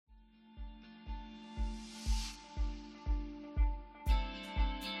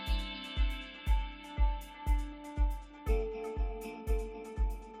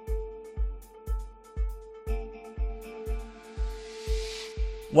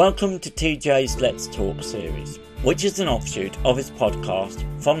Welcome to TJ's Let's Talk series, which is an offshoot of his podcast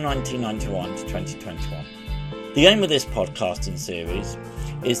from 1991 to 2021. The aim of this podcasting series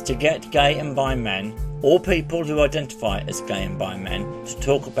is to get gay and bi men, or people who identify as gay and bi men, to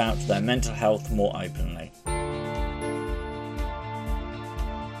talk about their mental health more openly.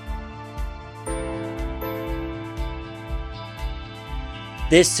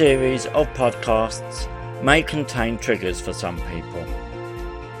 This series of podcasts may contain triggers for some people.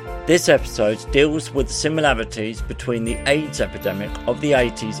 This episode deals with the similarities between the AIDS epidemic of the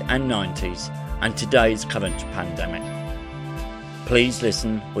 80s and 90s and today's current pandemic. Please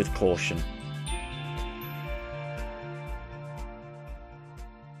listen with caution.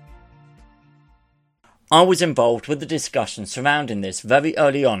 I was involved with the discussion surrounding this very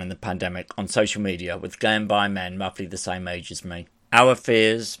early on in the pandemic on social media with gay and bi men roughly the same age as me. Our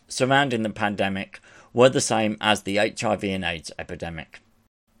fears surrounding the pandemic were the same as the HIV and AIDS epidemic.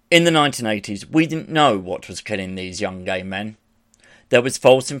 In the 1980s, we didn't know what was killing these young gay men. There was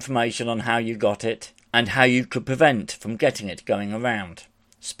false information on how you got it and how you could prevent from getting it going around,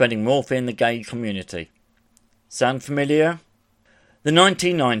 spreading warfare in the gay community. Sound familiar? The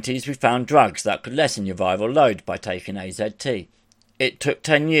 1990s, we found drugs that could lessen your viral load by taking AZT. It took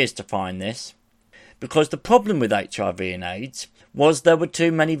 10 years to find this, because the problem with HIV and AIDS was there were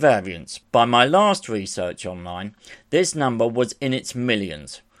too many variants. By my last research online, this number was in its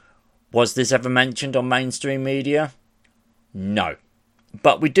millions. Was this ever mentioned on mainstream media? No.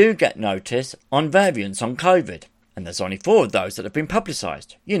 But we do get notice on variants on COVID, and there's only 4 of those that have been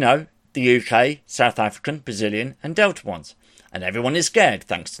publicised. You know, the UK, South African, Brazilian and Delta ones. And everyone is scared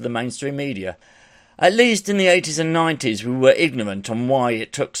thanks to the mainstream media. At least in the 80s and 90s we were ignorant on why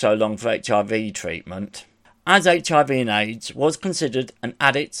it took so long for HIV treatment. As HIV and AIDS was considered an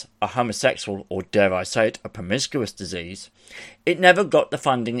addict, a homosexual, or dare I say it, a promiscuous disease, it never got the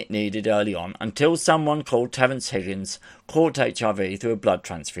funding it needed early on until someone called Terence Higgins caught HIV through a blood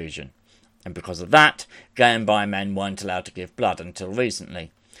transfusion. And because of that, gay and bi men weren't allowed to give blood until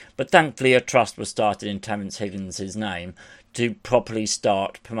recently. But thankfully a trust was started in Terence Higgins' name to properly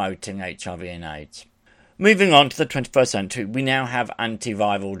start promoting HIV and AIDS. Moving on to the 21st century, we now have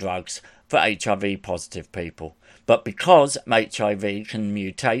antiviral drugs for HIV positive people. But because HIV can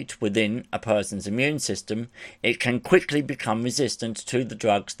mutate within a person's immune system, it can quickly become resistant to the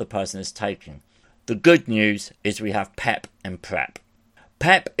drugs the person is taking. The good news is we have PEP and PrEP.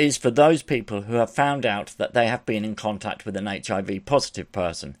 PEP is for those people who have found out that they have been in contact with an HIV positive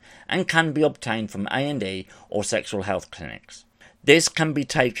person and can be obtained from A&E or sexual health clinics. This can be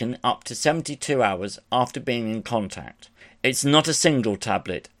taken up to 72 hours after being in contact. It's not a single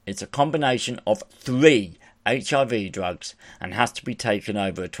tablet, it's a combination of 3 HIV drugs and has to be taken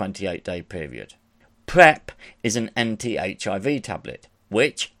over a 28-day period. PrEP is an anti-HIV tablet,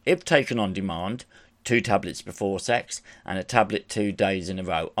 which, if taken on demand, 2 tablets before sex and a tablet 2 days in a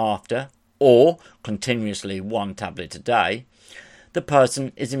row after, or continuously 1 tablet a day, the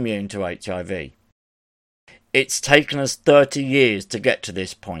person is immune to HIV. It's taken us 30 years to get to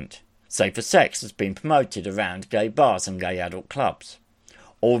this point. Safer sex has been promoted around gay bars and gay adult clubs.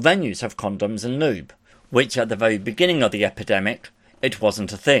 All venues have condoms and lube, which at the very beginning of the epidemic, it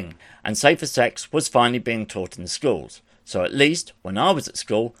wasn't a thing, and safer sex was finally being taught in schools. So at least, when I was at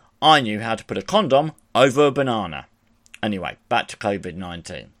school, I knew how to put a condom over a banana. Anyway, back to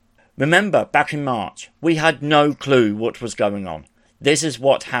COVID-19. Remember, back in March, we had no clue what was going on. This is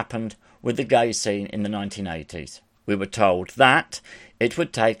what happened with the gay scene in the 1980s. We were told that it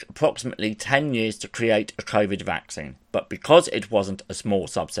would take approximately 10 years to create a COVID vaccine, but because it wasn't a small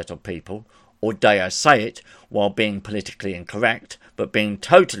subset of people, or dare I say it, while being politically incorrect, but being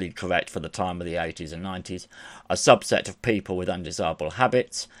totally correct for the time of the 80s and 90s, a subset of people with undesirable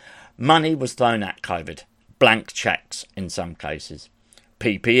habits, money was thrown at COVID, blank cheques in some cases.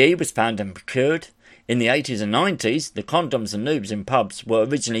 PPE was found and procured. In the 80s and 90s, the condoms and lubes in pubs were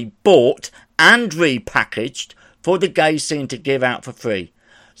originally bought and repackaged for the gay scene to give out for free.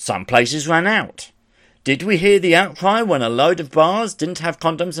 Some places ran out. Did we hear the outcry when a load of bars didn't have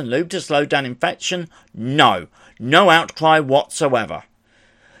condoms and lube to slow down infection? No outcry whatsoever.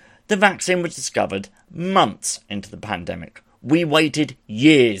 The vaccine was discovered months into the pandemic. We waited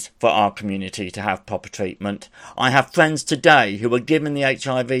years for our community to have proper treatment. I have friends today who were given the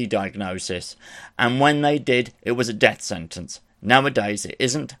HIV diagnosis, and when they did, it was a death sentence. Nowadays it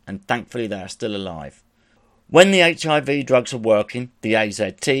isn't, and thankfully they are still alive. When the HIV drugs are working, the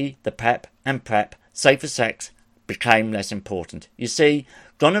AZT, the PEP and PrEP, safer sex, became less important. You see,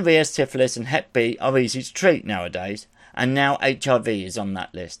 gonorrhea, syphilis and Hep B are easy to treat nowadays, and now HIV is on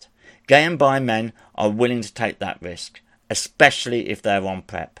that list. Gay and bi men are willing to take that risk. especially if they're on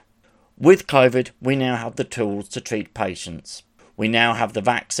PrEP. With COVID, we now have the tools to treat patients. We now have the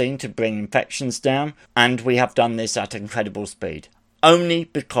vaccine to bring infections down, and we have done this at incredible speed, only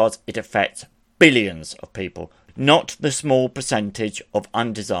because it affects billions of people, not the small percentage of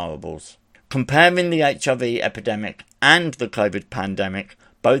undesirables. Comparing the HIV epidemic and the COVID pandemic,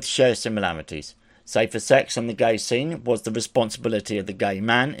 both share similarities. Safer sex on the gay scene was the responsibility of the gay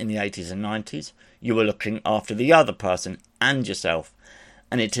man in the 80s and 90s. You were looking after the other person and yourself.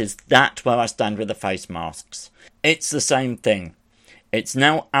 And it is that where I stand with the face masks. It's the same thing. It's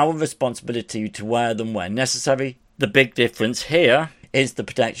now our responsibility to wear them where necessary. The big difference here is the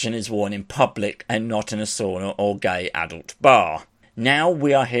protection is worn in public and not in a sauna or gay adult bar. Now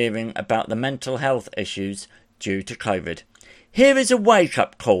we are hearing about the mental health issues due to COVID. Here is a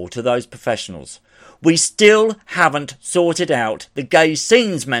wake-up call to those professionals. We still haven't sorted out the gay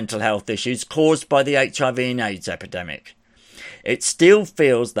scene's mental health issues caused by the HIV and AIDS epidemic. It still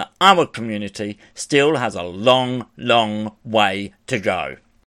feels that our community still has a long, long way to go.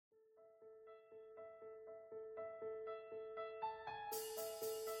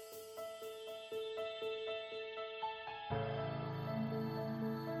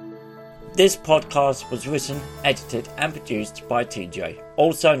 This podcast was written, edited and produced by TJ,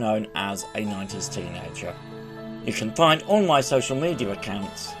 also known as a 90s teenager. You can find all my social media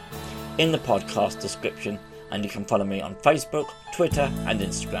accounts in the podcast description, and you can follow me on Facebook, Twitter and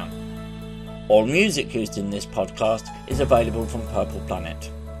Instagram. All music used in this podcast is available from Purple Planet.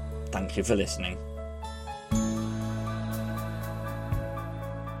 Thank you for listening.